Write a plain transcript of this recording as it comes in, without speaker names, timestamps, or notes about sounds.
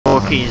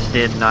Wookiees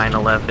did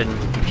 9/11.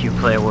 If you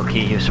play a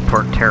Wookiee, you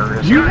support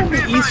terrorism. You have the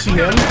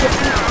ECM?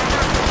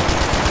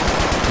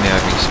 Yeah,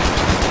 I've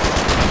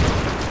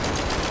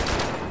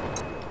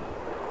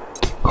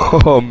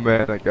Oh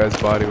man, that guy's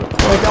body went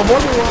far. Like, I'm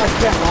wondering why I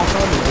can't lock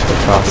on to it. It's a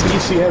fucking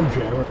ECM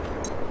jammer.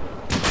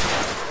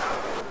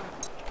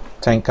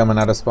 Tank coming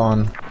out of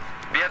spawn.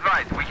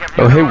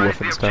 Oh hey,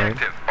 Wolfenstein.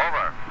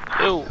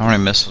 How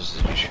many missiles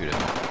did you shoot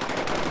at?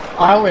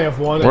 I only have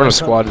one. We're in a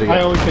squad together.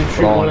 I only can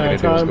shoot All one I'm at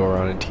a gonna do is time. go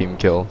around and team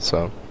kill,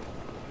 so.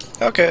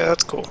 Okay,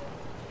 that's cool.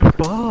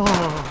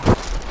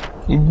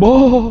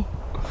 Ball!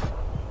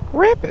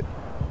 Rip it!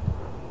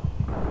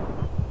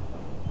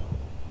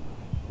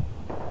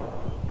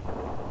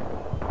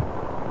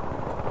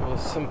 Well,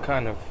 some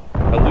kind of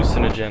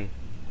hallucinogen.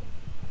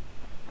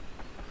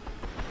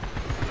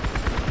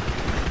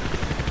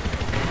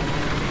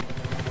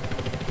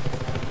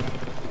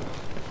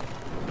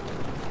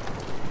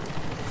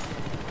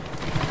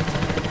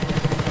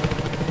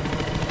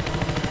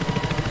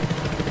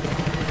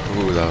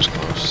 Ooh, that was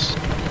close.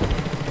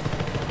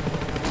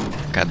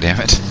 God damn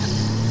it.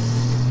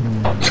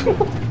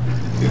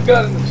 You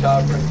got in the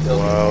chopper and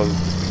killed him. Wow,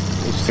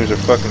 these things are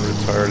fucking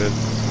retarded.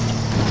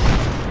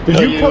 Did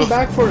you come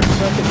back for a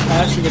second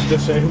pass and get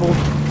disabled?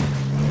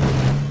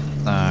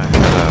 I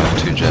had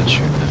 2 jets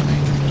shooting at me.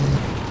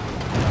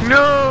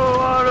 No,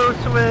 auto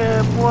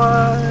swim.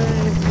 Why?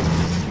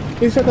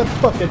 He's got that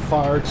fucking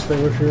fire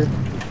extinguisher.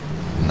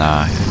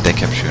 Nah, they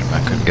kept shooting me. I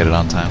couldn't get it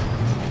on time.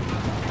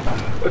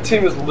 Our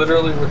team is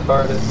literally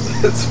retarded.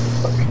 It's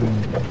fucking...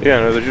 Yeah,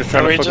 no, they're just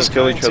trying to fucking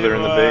kill each other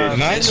in the base.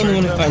 Am I the only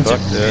one who finds it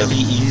really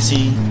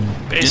easy?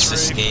 Base Just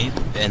escape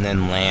and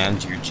then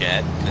land your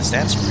jet? Because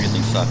that's really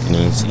fucking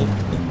easy.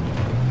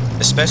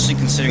 Especially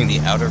considering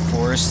the outer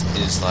forest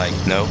is like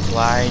no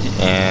collide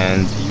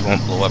and you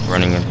won't blow up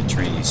running into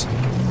trees.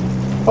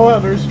 Oh wow,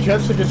 there's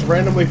jets that just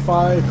randomly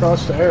fly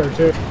across the air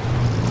too.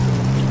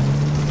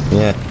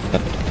 Yeah.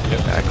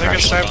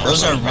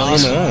 Those are really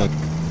annoying.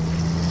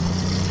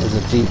 There's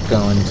a jeep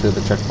going to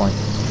the checkpoint.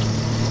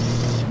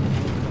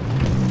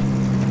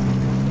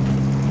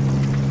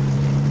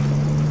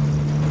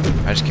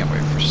 I just can't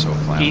wait for so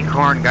flat.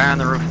 Decorn, guy on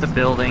the roof of the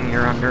building,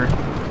 you're under.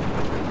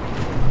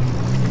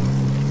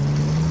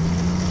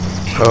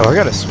 Oh, I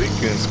got a sweet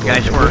goon squad.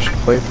 Guys, Maybe we should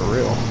play for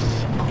real.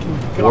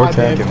 War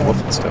Tank and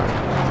Wolfenstein.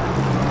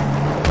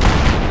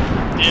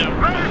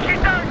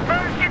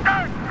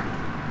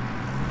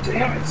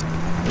 Damn it.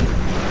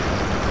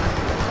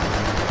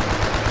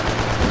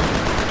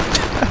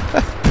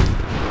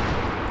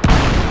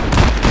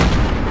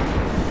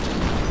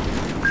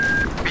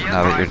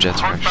 Now that your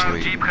jets are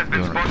actually doing what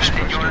you're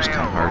supposed to, it's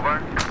kind of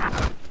hard.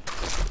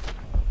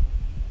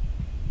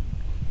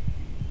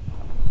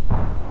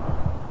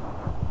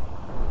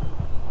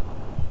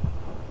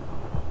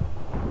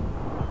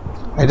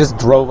 I just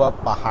drove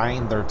up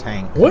behind their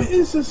tank. What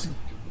is this?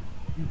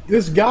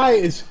 This guy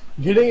is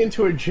getting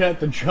into a jet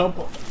to jump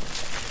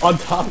on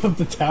top of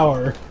the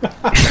tower.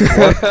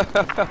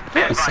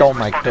 He stole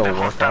my kill,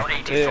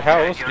 Warcraft. How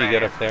else do you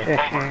get up there?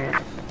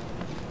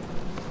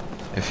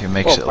 If he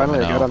makes it, let me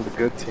finally I got know. on the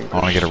good team. I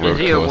want to get a Is road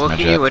he a kill with my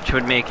Wookiee, jet. which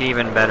would make it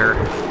even better?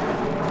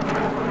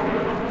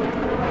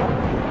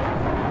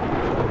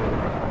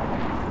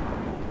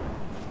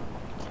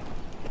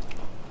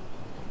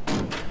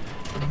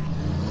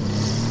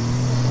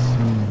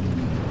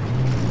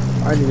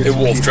 I need Hey,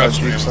 Wolf, drop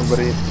some ammo.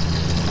 somebody.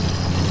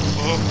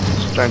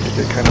 Just trying to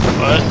get kind of a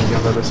What? on the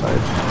other side.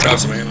 Drop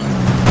some ammo.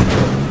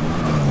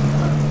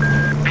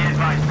 Be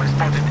advised, we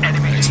spotted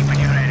enemy jeep in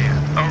your area.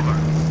 Over.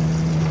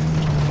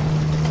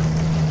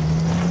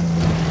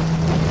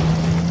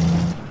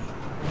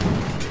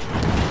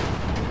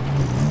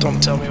 Don't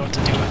tell me what to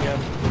do again.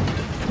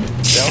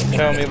 Don't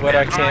tell me what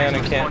I can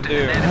and can't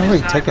do. Where are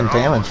we taking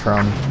damage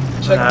from?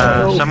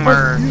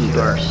 Somewhere 2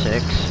 or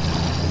 6.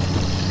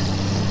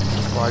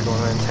 Squad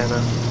going on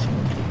antenna.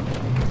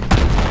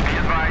 Be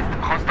advised,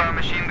 hostile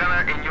machine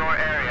gunner in your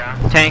area.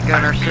 Tank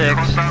gunner 6.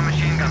 Hostile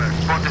machine gunner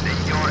spotted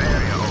in your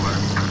area. Over.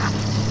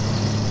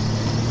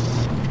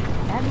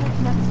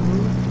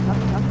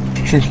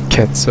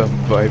 Get some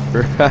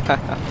Viper. Be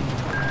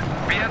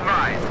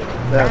advised.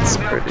 That's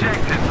all the pretty.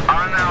 objectives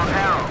are now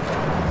held.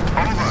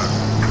 Over.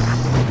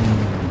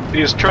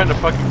 He was trying to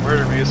fucking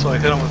murder me, so I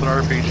hit him with an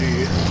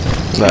RPG.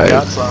 Nice. He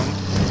got some.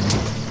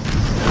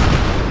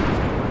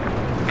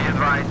 Be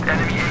advised,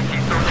 enemy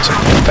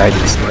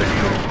AT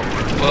soldier.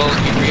 Well,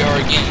 here we are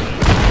again.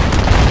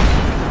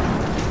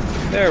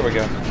 There we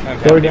go. I'm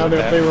happy Going down with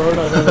there, that. Play Road,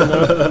 I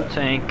don't know.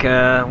 Tank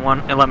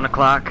 11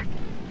 o'clock.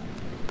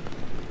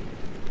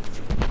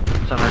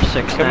 It's on our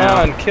 6 Come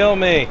now. on, kill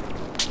me! I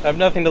have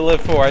nothing to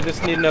live for. I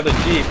just need another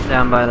jeep.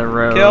 Down by the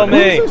road. Kill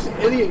me! Who's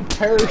this idiot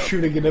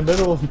parachuting in the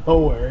middle of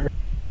nowhere?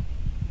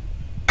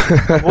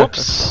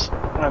 Whoops.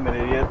 I'm an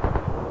idiot.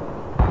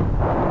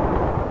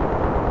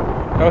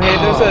 Oh hey,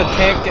 there's a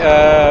tank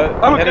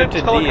I'm a headed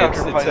good to D.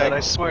 helicopter It's pilot, like, I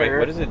swear. Wait,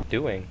 what is it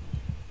doing?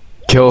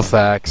 Kill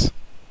Thax.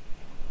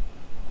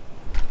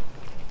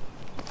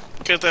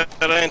 Get that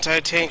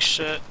anti-tank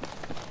shit.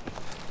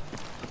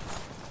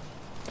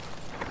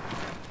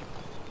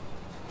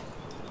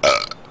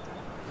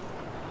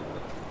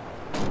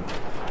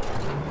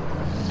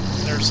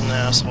 there's an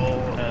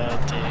asshole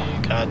at the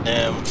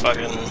goddamn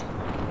fucking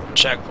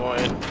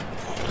checkpoint.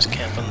 Just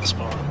camping the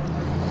spawn.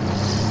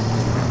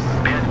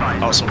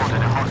 Also, where's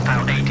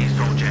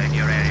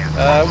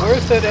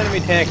that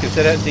enemy tank? Is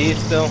it at D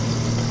still?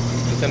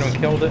 Has anyone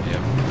killed it?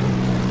 Yep.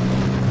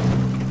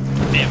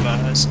 be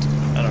advised.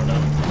 I don't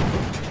know.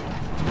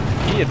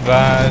 Be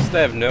advised. I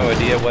have no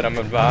idea what I'm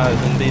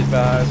advising. Be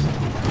advised.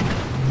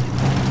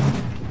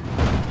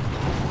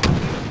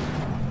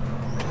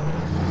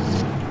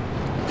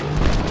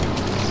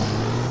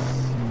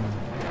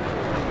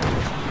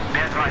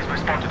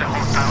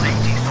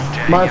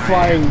 Am I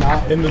flying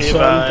not in the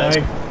sun?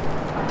 Thing?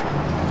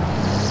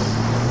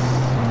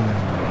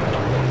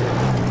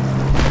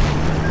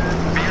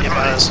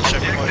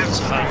 Checkpoint is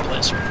a high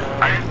place right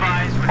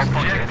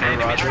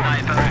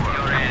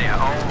now.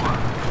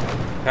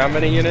 How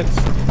many units?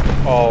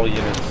 All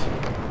units.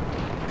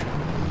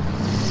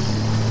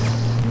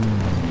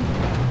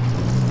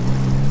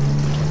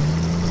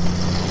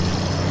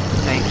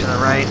 Tank to the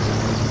right.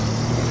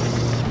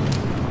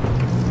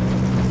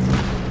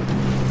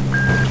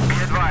 Be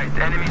advised,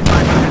 enemy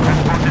sniper has been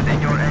spotted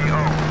in your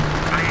AO.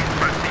 Please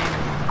proceed.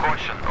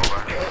 Caution, over.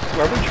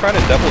 Are we trying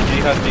to double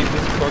Jihad beat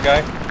this poor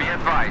guy? Be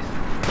advised.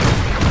 We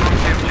have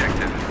lost the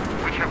objective.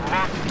 We have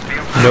lost the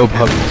objective. No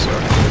puppies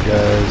are here,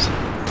 guys.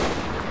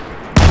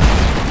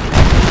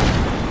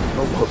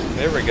 No puppies.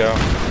 There we go.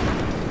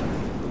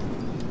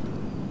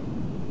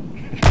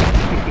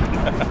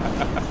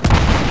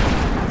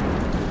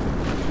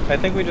 I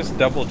think we just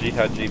double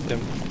Jihad jeeped him.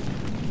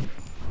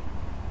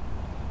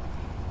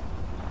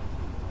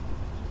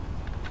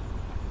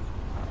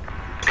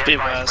 Be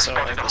advised, I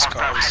don't think this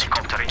car is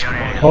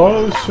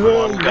Oh,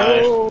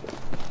 guy.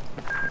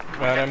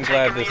 But I'm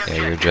glad this.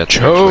 Yeah, your jets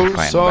are actually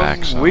fighting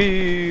back, so.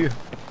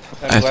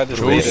 I'm glad this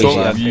Cho data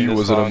Sung Jihad was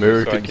this an long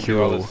American so I can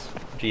do all hero. this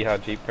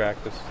Jihad jeep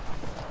practice.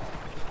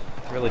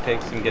 It really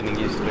takes some getting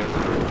used to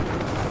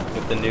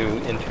with the new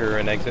enter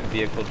and exit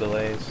vehicle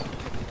delays.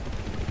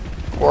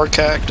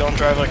 Warcack, don't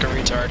drive like a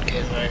retard,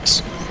 kid,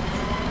 thanks.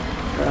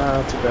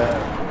 Ah, too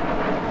bad.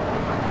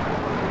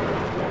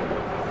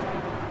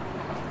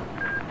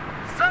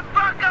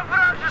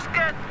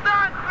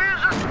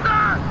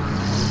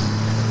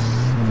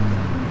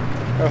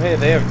 Oh hey,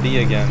 they have D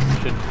again.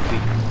 Should we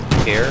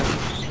care?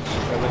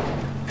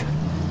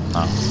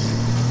 No.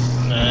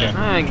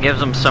 Okay. It gives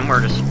them somewhere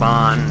to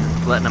spawn.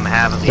 Letting them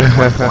have at least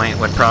one point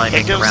would probably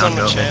make the round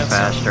go a bit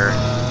faster.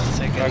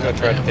 I'll go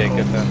try to take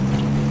it then.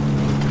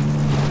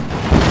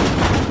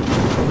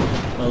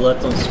 I'll let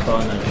them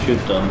spawn and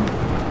shoot them.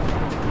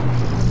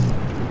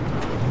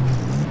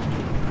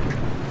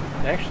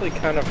 I actually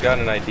kind of got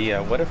an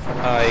idea. What if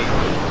I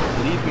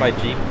leave my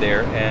Jeep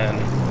there and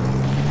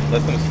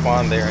let them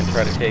spawn there and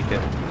try to take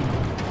it?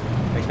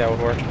 Think that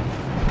would work?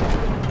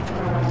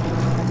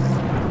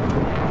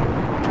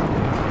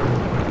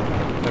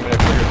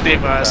 Be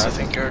advised, I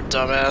think you're a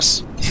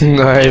dumbass. Nice. Be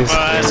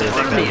advised, I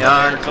think The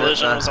that odds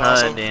collision that was the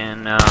awesome. HUD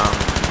in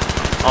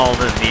all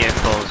the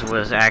vehicles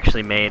was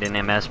actually made in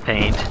MS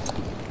Paint.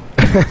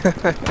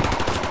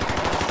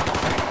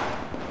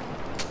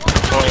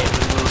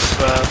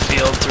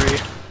 Field 3.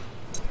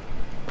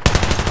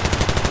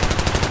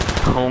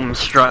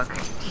 Homestruck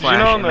Did you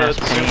know in the /MS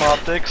zoom Paint.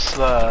 optics,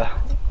 the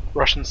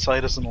Russian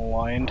sight isn't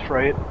aligned,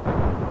 right?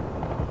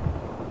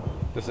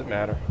 Does it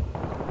matter?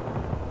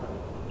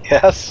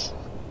 Yes.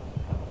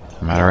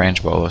 I'm out of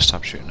range, Bolo.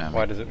 Stop shooting at me.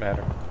 Why does it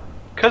matter?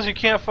 Because you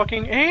can't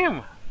fucking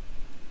aim!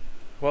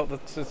 Well,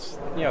 that's just,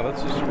 you know,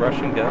 that's just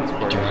Russian guns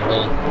for you.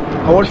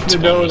 I want you to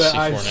know that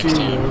I see you.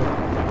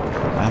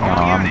 I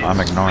know, I'm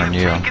ignoring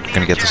you. I'm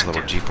gonna get this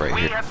little Jeep right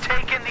We here. have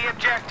taken the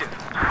objective.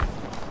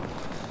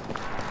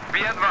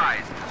 Be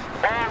advised.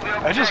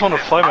 I just want to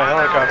fly my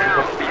helicopter,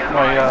 but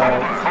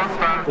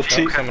the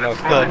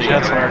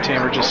jets on our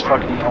team are just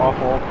fucking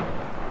awful.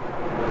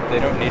 They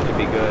don't need to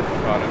be good,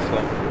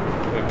 honestly.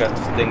 We've got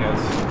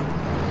stingers.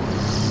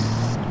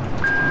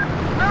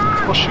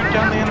 We'll shoot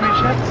down the enemy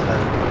jets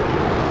then.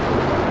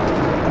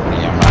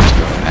 Yeah, I'm not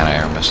doing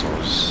anti-air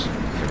missiles.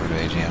 Get rid of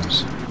AGMs.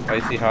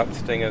 Icy hot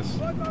stingers.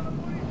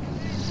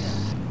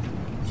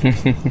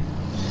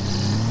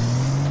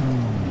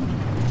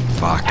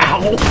 Fuck.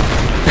 Ow!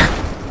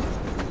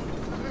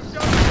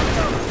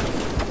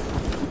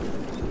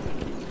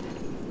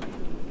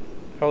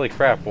 Holy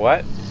crap,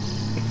 what?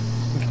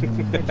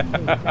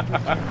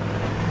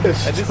 I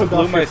just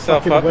blew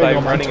myself up by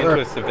running into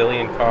a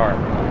civilian car.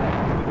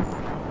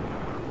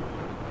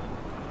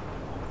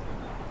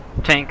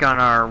 Tank on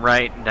our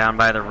right, down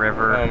by the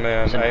river. Oh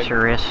man, I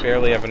Centurious.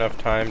 barely have enough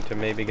time to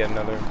maybe get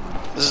another.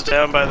 This is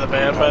down by the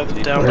van,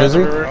 down Where by is the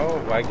he? river.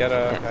 Oh, I got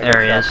a. There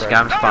he is.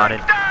 Got him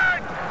spotted.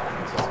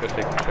 Let's go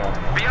take the shot.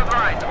 Be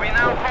advised, we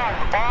now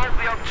hold all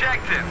the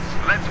objectives.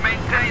 Let's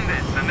maintain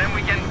this, and then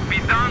we can be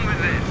done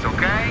with this,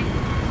 okay?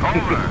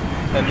 Over.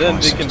 And then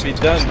we can be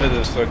done with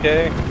this,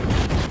 okay?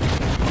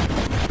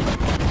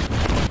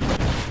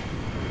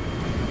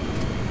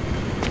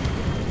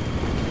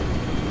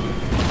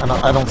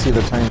 I don't see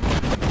the tank. Be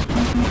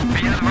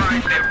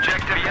advised, the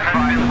objective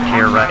has been To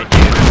your right,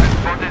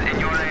 spotted in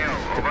your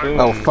AO. Over. Boom.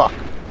 Oh fuck.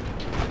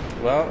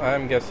 Well,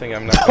 I'm guessing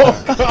I'm not gonna...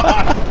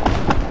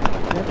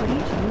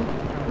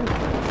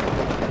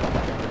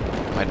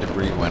 My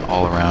debris went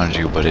all around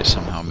you, but it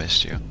somehow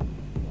missed you.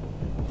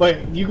 Like,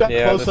 you got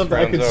close enough that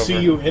I could see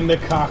you in the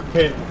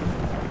cockpit,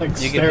 like,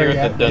 you can hear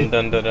the dun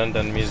dun dun dun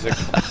dun music.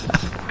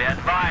 Be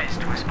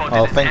advised, we spotted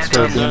Oh, thanks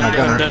for being a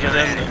gunner.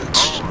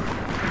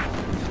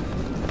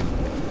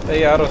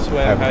 Hey, Auto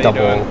Swim, how you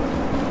doing?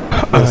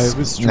 I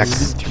was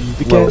next to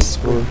the gas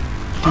work.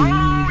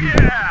 Oh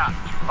yeah!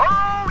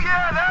 Oh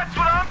yeah, that's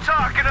what I'm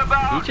talking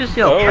about! You just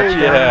yelled, oh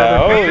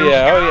yeah, oh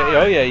yeah,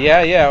 oh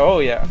yeah, oh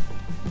yeah.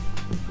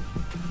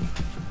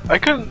 I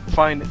couldn't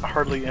find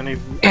hardly any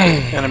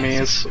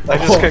enemies. I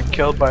just got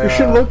killed by You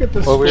should look at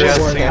the well,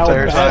 scoreboard, how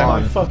bad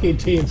my fucking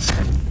team.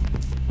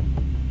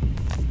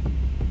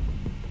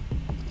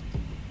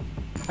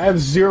 I have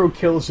 0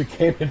 kills that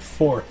came in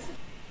 4th.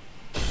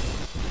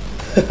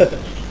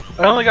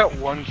 I only got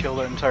 1 kill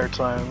the entire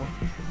time.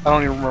 I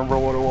don't even remember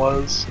what it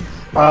was.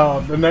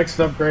 The next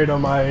upgrade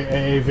on my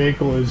AA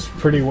vehicle is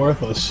pretty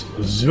worthless.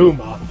 Zoom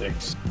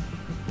optics.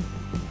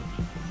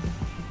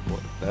 Well,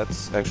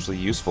 that's actually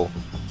useful.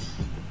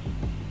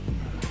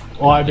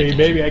 Well, I mean,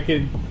 maybe I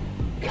could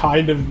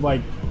kind of,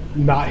 like,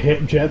 not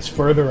hit jets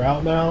further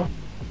out now.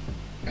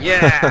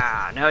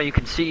 Yeah, now you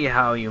can see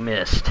how you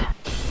missed.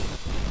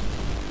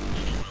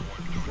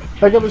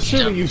 Like, I'm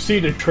assuming you see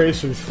the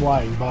tracers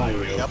flying by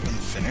you. Up and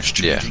finish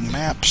changing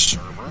maps,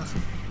 server.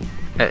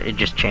 It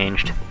just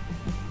changed.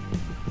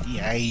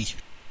 Yay.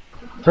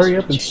 Hurry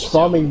up and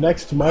spawn me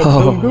next to my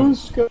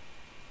Tunguska.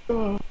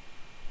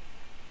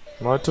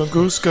 My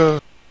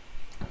Tunguska.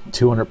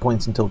 200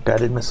 points until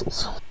guided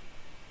missiles.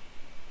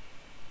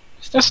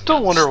 I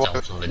still wonder why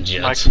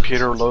my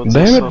computer loads.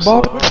 Damn it,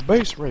 Bob!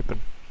 Base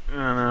raping. I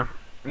don't know.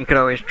 You could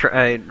always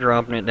try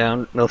dropping it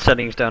down, the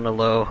settings down to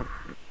low.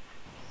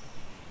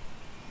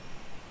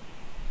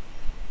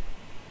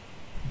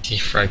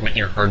 Defragment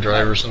your hard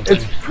drive or something?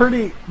 It's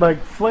pretty,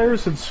 like,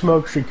 flares and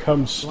smoke should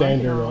come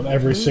standard on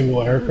every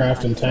single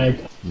aircraft and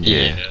tank.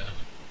 Yeah.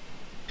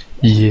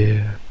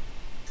 Yeah.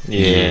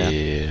 Yeah.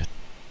 Yeah.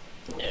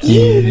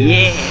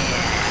 Yeah.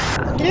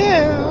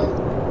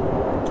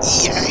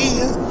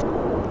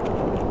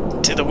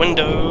 To the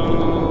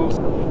window.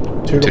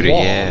 To the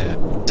wall. Yeah.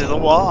 To the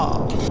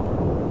wall.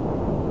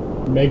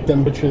 Make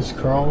them bitches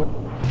crawl.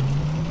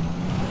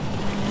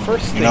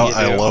 First thing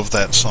I love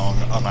that song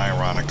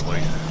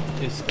unironically.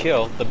 Is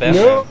kill the best.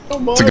 No,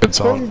 it's a good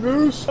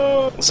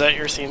song. Is that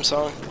your theme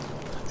song?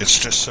 It's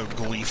just so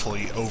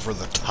gleefully over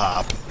the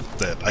top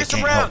that I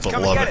can't help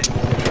but love it.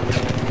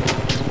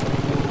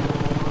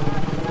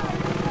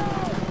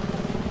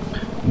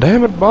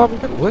 Damn it, Bob!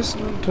 Quit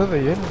listening to the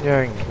Yin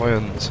Yang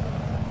Twins.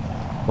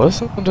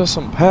 Listen to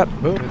some Pat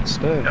Boone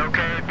instead.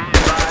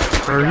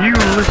 Are you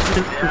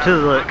listening to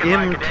the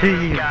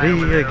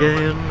MTV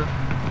again?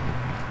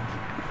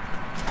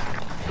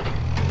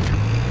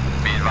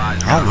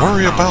 I'll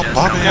worry about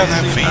Bobby and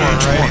that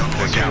VH1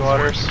 pickup.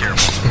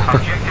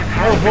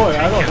 Oh boy,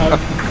 I don't have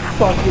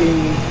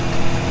fucking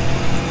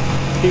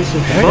piece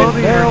of shit.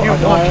 Bobby, are you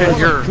watching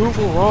your...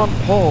 Google Ron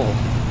Paul.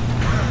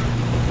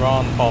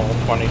 Ron Paul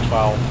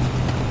 2012.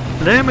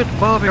 Damn it,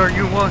 Bobby, are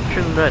you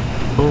watching that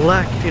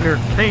Black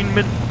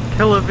Entertainment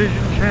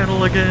television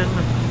channel again?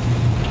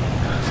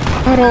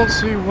 I don't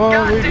see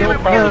why we don't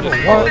have a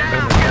white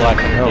and black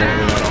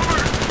television.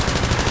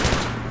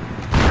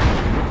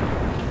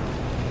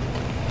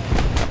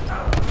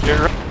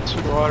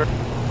 Sweetwater.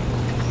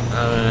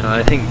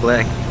 I think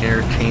Black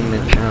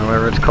Entertainment channel,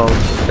 whatever it's called,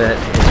 that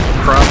is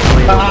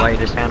probably the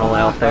whitest channel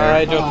out there.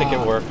 I don't think it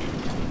worked.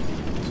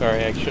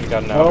 Sorry, I should have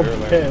gotten out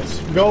earlier. Piss.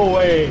 Go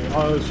away,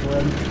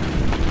 Oswin.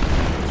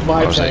 It's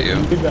my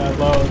tank. Leave that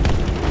alone.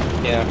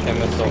 Yeah,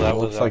 Chemistol, that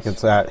was looks like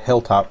it's at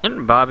Hilltop.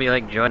 Didn't Bobby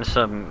like join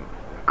some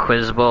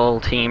quiz bowl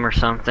team or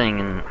something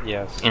and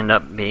end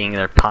up being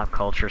their pop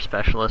culture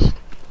specialist?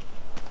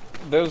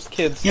 Those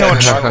kids You know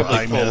have what remarkably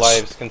I cool miss?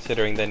 lives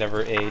considering they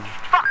never age.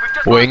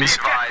 Wings.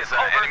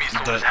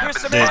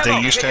 They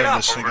used to have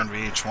this thing on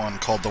VH1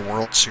 called the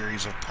World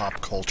Series of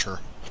Pop Culture.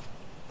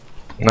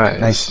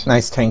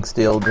 Nice tank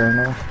steel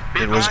journal.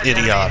 It was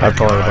idiotic. I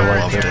probably would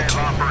have loved liked it.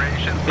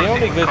 The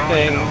only good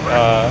thing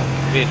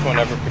VH1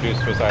 ever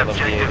produced was I Love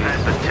the 80s.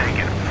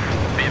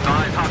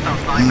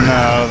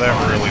 No, that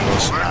really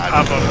was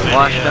not good.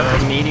 Washed up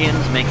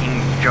comedians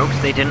making jokes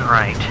they didn't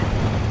write.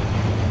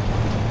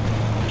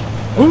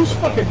 Who's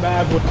fucking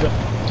mad with the...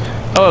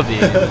 Oh, the...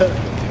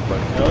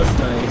 That was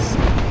nice.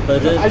 But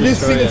I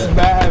just see this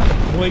map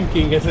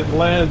blinking as it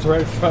lands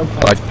right from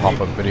my I like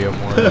pop-up video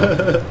more.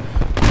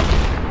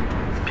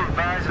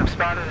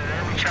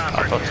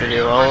 Pop-up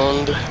video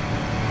owned.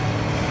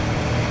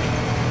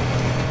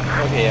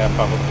 Okay, yeah,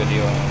 pop-up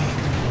video.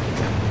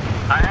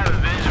 I have a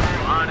visual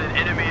on an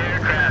enemy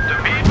aircraft. To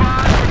be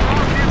advised,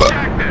 off the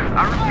objective. I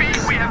repeat,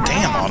 we have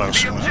Damn, lost Auto the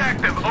Swim.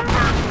 objective.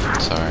 Over.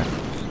 Sorry.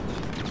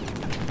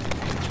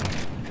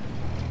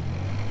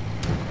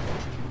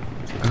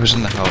 Who's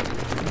in the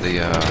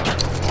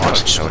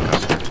lost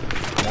helicopter?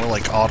 More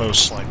like auto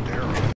slide